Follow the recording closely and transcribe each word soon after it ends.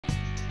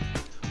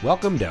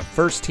Welcome to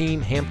First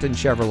Team Hampton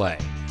Chevrolet,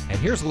 and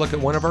here's a look at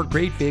one of our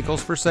great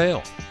vehicles for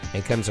sale.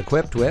 It comes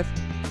equipped with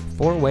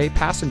 4-way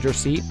passenger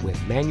seat with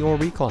manual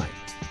recline,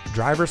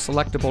 driver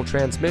selectable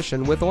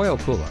transmission with oil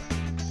cooler,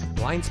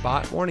 blind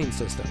spot warning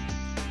system,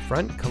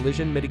 front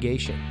collision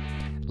mitigation,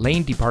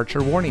 lane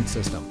departure warning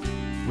system,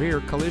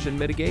 rear collision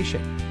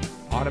mitigation,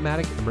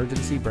 automatic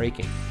emergency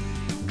braking,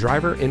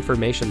 driver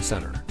information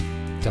center,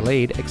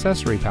 delayed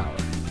accessory power,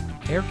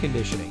 air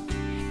conditioning,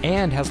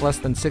 and has less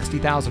than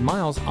 60,000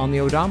 miles on the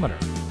odometer.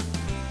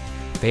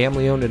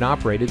 Family owned and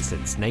operated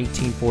since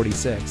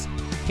 1946,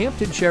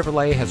 Hampton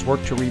Chevrolet has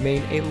worked to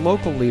remain a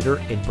local leader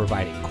in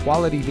providing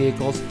quality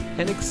vehicles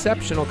and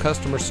exceptional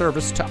customer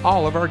service to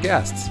all of our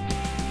guests.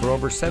 For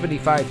over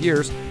 75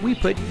 years, we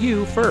put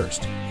you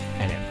first.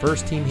 And at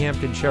First Team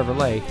Hampton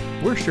Chevrolet,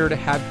 we're sure to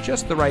have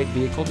just the right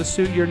vehicle to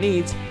suit your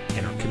needs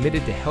and are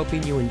committed to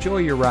helping you enjoy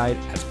your ride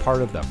as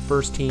part of the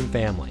First Team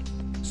family.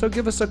 So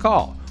give us a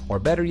call, or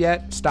better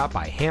yet, stop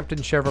by Hampton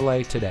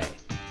Chevrolet today.